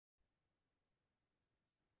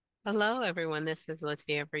Hello, everyone. This is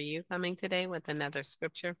Latia for you coming today with another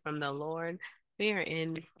scripture from the Lord. We are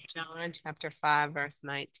in John chapter 5, verse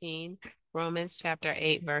 19, Romans chapter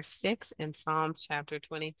 8, verse 6, and Psalms chapter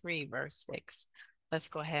 23, verse 6. Let's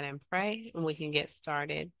go ahead and pray and we can get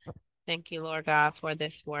started. Thank you, Lord God, for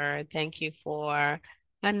this word. Thank you for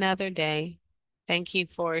another day. Thank you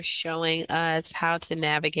for showing us how to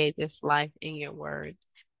navigate this life in your word.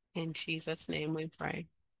 In Jesus' name we pray.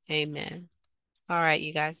 Amen. All right,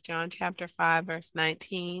 you guys, John chapter 5, verse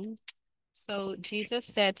 19. So Jesus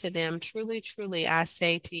said to them, truly, truly, I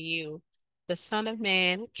say to you, the Son of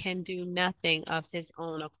Man can do nothing of his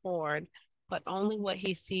own accord, but only what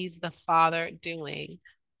he sees the Father doing.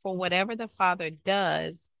 For whatever the Father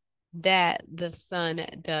does, that the Son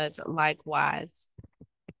does likewise.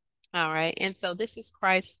 All right. And so this is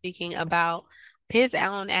Christ speaking about his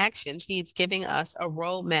own actions. He's giving us a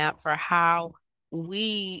roadmap for how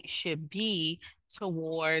we should be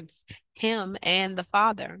towards him and the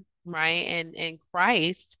Father, right? And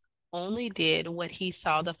Christ only did what he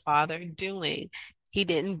saw the Father doing. He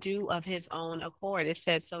didn't do of his own accord. It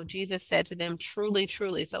said, so Jesus said to them, truly,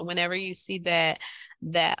 truly. So whenever you see that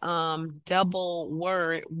double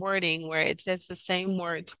wording where it says the same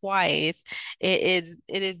word twice, it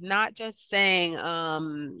is not just saying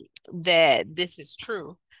that this is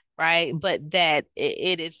true, right? But that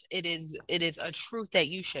it is a truth that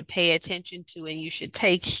you should pay attention to and you should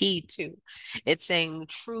take heed to. It's saying,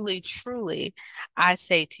 truly, truly, I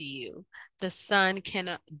say to you, the Son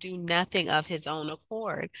can do nothing of his own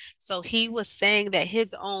accord. So he was saying that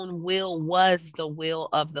his own will was the will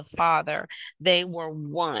of the Father. They were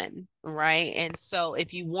one, right? And so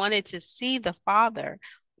if you wanted to see the Father,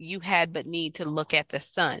 you had but need to look at the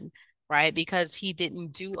Son, right? Because he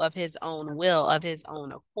didn't do of his own will, of his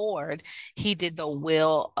own accord. He did the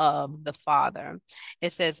will of the Father.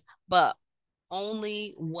 It says, but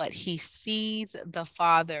only what he sees the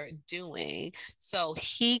Father doing. So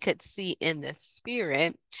he could see in the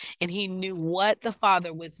spirit and he knew what the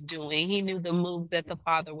Father was doing. He knew the move that the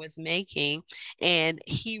Father was making and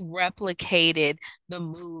he replicated the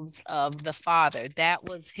moves of the Father. That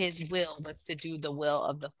was his will, was to do the will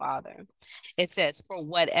of the Father. It says, for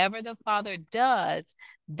whatever the Father does,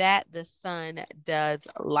 that the Son does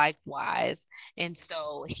likewise. And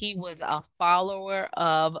so he was a follower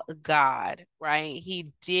of God, right? He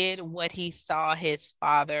did what he saw his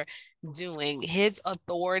Father doing. His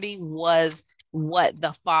authority was what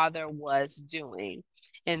the Father was doing.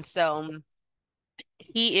 And so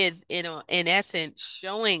he is in essence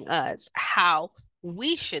showing us how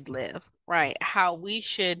we should live, right? How we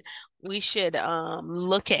should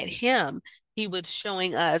look at him. He was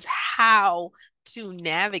showing us how to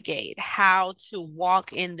navigate, how to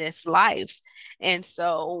walk in this life. And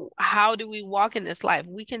so how do we walk in this life?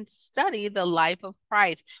 We can study the life of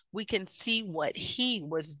Christ. We can see what he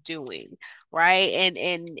was doing, right? And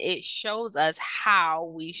it shows us how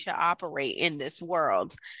we should operate in this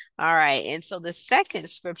world. All right. And so the second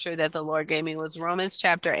scripture that the Lord gave me was Romans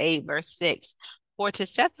chapter 8, verse 6. For to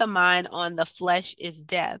set the mind on the flesh is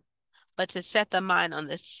death, but to set the mind on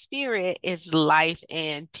the spirit is life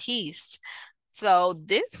and peace. So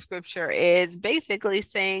this scripture is basically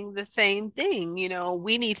saying the same thing. You know,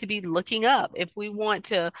 we need to be looking up if we want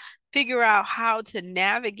to figure out how to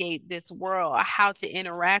navigate this world, how to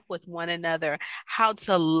interact with one another, how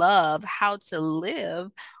to love, how to live.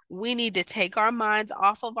 We need to take our minds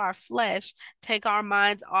off of our flesh, take our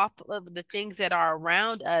minds off of the things that are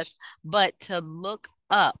around us, but to look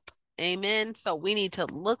up. Amen. So we need to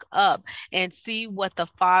look up and see what the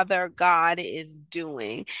Father God is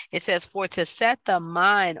doing. It says, for to set the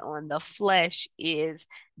mind on the flesh is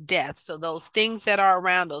death. So those things that are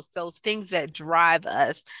around us, those things that drive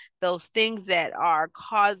us, those things that are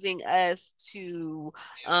causing us to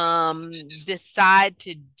decide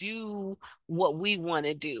to do what we want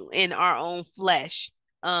to do in our own flesh.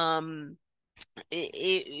 Um,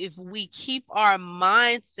 if we keep our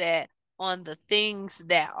mindset on the things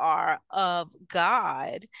that are of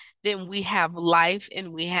God, then we have life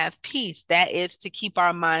and we have peace. That is to keep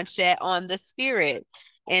our mindset on the spirit.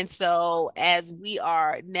 And so, as we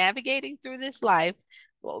are navigating through this life,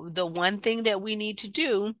 the one thing that we need to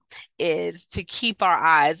do is to keep our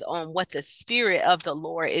eyes on what the Spirit of the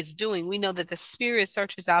Lord is doing. We know that the Spirit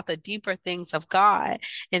searches out the deeper things of God.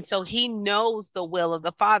 And so he knows the will of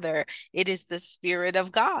the Father. It is the Spirit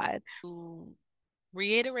of God. To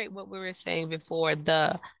reiterate what we were saying before,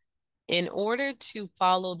 the in order to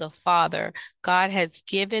follow the Father, God has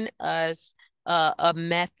given us a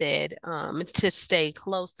method to stay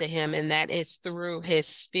close to Him, and that is through His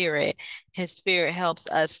Spirit. His Spirit helps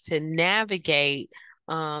us to navigate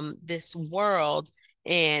this world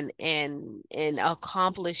and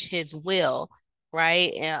accomplish his will,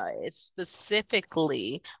 right? It's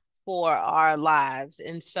specifically for our lives.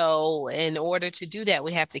 And so in order to do that,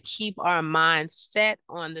 we have to keep our minds set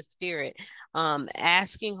on the Spirit,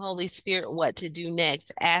 asking Holy Spirit what to do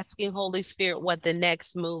next, asking Holy Spirit what the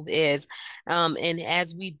next move is. And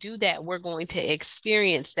as we do that, we're going to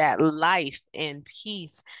experience that life and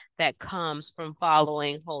peace that comes from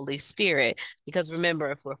following Holy Spirit. Because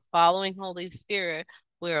remember, if we're following Holy Spirit,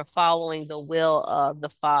 we are following the will of the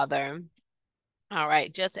Father. All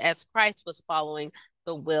right, just as Christ was following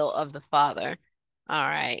the will of the Father. All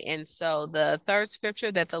right, and so the third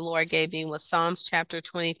scripture that the Lord gave me was Psalms chapter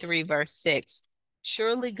 23, verse 6.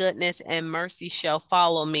 Surely goodness and mercy shall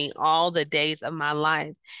follow me all the days of my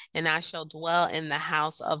life, and I shall dwell in the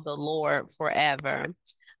house of the Lord forever.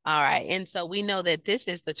 All right, and so we know that this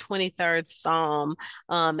is the 23rd Psalm,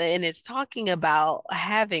 and it's talking about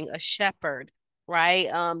having a shepherd, right?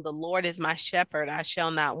 The Lord is my shepherd, I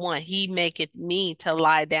shall not want. He maketh me to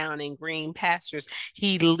lie down in green pastures.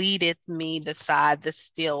 He leadeth me beside the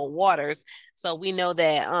still waters. So we know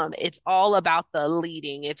that it's all about the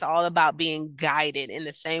leading. It's all about being guided in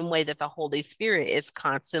the same way that the Holy Spirit is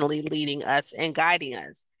constantly leading us and guiding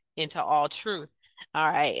us into all truth. All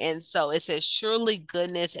right. And so it says, surely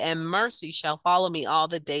goodness and mercy shall follow me all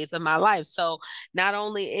the days of my life. So not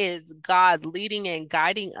only is God leading and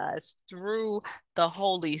guiding us through the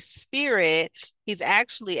Holy Spirit, he's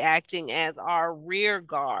actually acting as our rear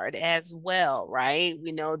guard as well, right?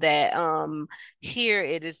 We know that here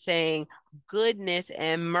it is saying goodness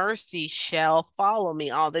and mercy shall follow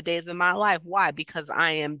me all the days of my life. Why? Because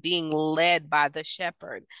I am being led by the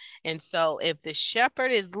shepherd. And so if the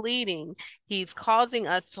shepherd is leading, he's causing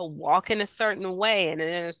us to walk in a certain way and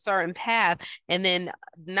in a certain path. And then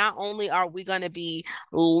not only are we going to be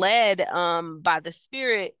led by the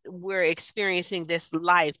Spirit, we're experiencing this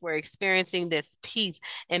life, we're experiencing this peace,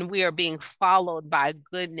 and we are being followed by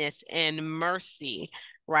goodness and mercy,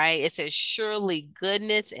 right? It says, surely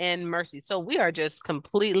goodness and mercy. So we are just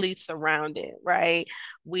completely surrounded, right?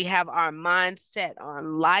 We have our mind set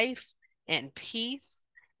on life and peace,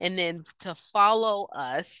 and then to follow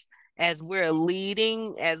us as we're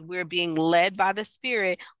leading, as we're being led by the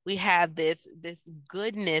Spirit, we have this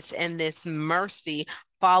goodness and this mercy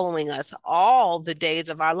following us all the days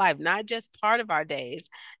of our life, not just part of our days,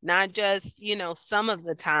 not just, some of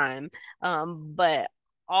the time, but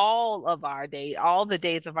all of our days, all the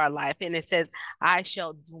days of our life. And it says, I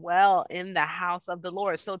shall dwell in the house of the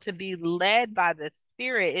Lord. So to be led by the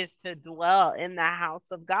Spirit is to dwell in the house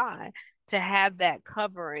of God, to have that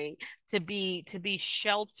covering, to be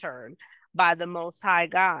sheltered by the Most High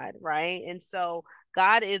God, right? And so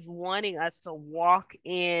God is wanting us to walk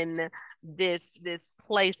in this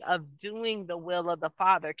place of doing the will of the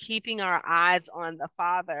Father, keeping our eyes on the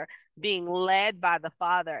Father, being led by the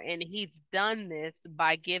Father. And he's done this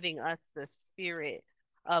by giving us the Spirit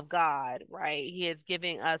of God, right? He is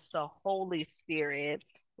giving us the Holy Spirit.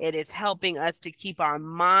 It is helping us to keep our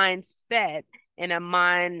mind set in a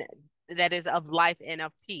mind that is of life and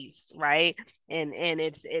of peace, right? And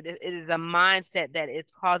it is a mindset that is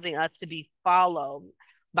causing us to be followed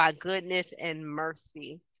by goodness and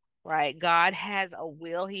mercy, right? God has a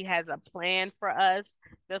will, he has a plan for us,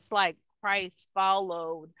 just like Christ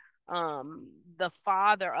followed the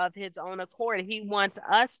Father of his own accord. He wants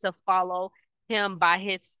us to follow him by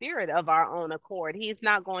his Spirit of our own accord. He's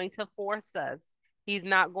not going to force us. He's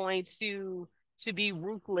not going to be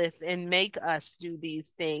ruthless and make us do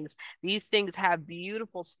these things. These things have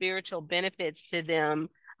beautiful spiritual benefits to them,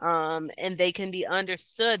 and they can be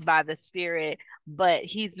understood by the Spirit, but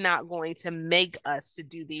he's not going to make us to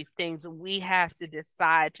do these things. We have to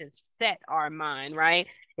decide to set our mind, right?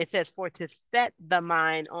 It says, for to set the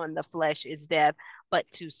mind on the flesh is death,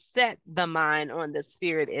 but to set the mind on the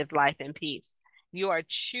Spirit is life and peace. You are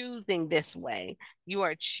choosing this way. You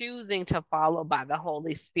are choosing to follow by the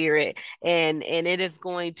Holy Spirit, and it is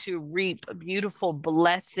going to reap beautiful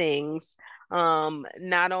blessings,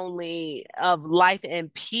 not only of life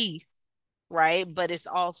and peace, right? But it's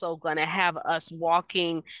also going to have us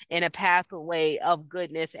walking in a pathway of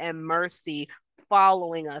goodness and mercy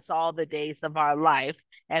following us all the days of our life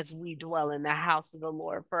as we dwell in the house of the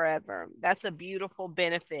Lord forever. That's a beautiful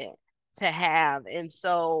benefit to have. And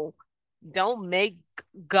so don't make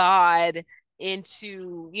God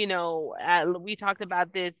into, we talked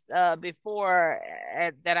about this before,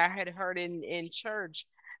 that I had heard in church,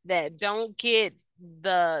 that don't get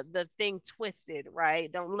the thing twisted,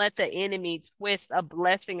 right? Don't let the enemy twist a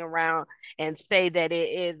blessing around and say that it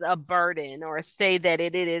is a burden, or say that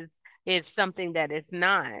it is something that it's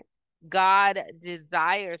not. God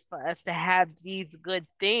desires for us to have these good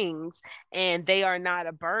things, and they are not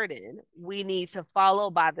a burden. We need to follow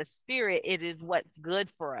by the Spirit. It is what's good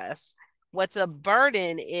for us. What's a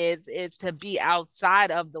burden is to be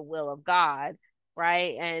outside of the will of God,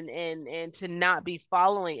 right? And to not be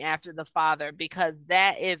following after the Father, because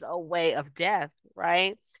that is a way of death,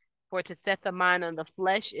 right? For to set the mind on the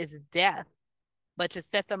flesh is death, but to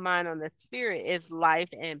set the mind on the Spirit is life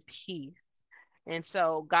and peace. And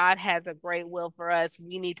so God has a great will for us.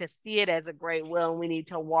 We need to see it as a great will and we need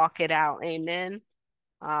to walk it out. Amen.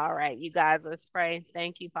 All right, you guys, let's pray.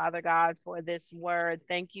 Thank you, Father God, for this word.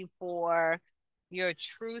 Thank you for your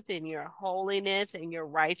truth and your holiness and your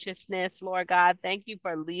righteousness, Lord God. Thank you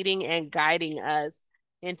for leading and guiding us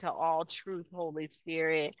into all truth, Holy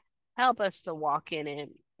Spirit. Help us to walk in it.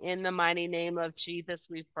 In the mighty name of Jesus,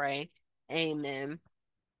 we pray. Amen.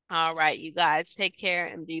 All right, you guys, take care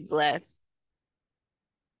and be blessed.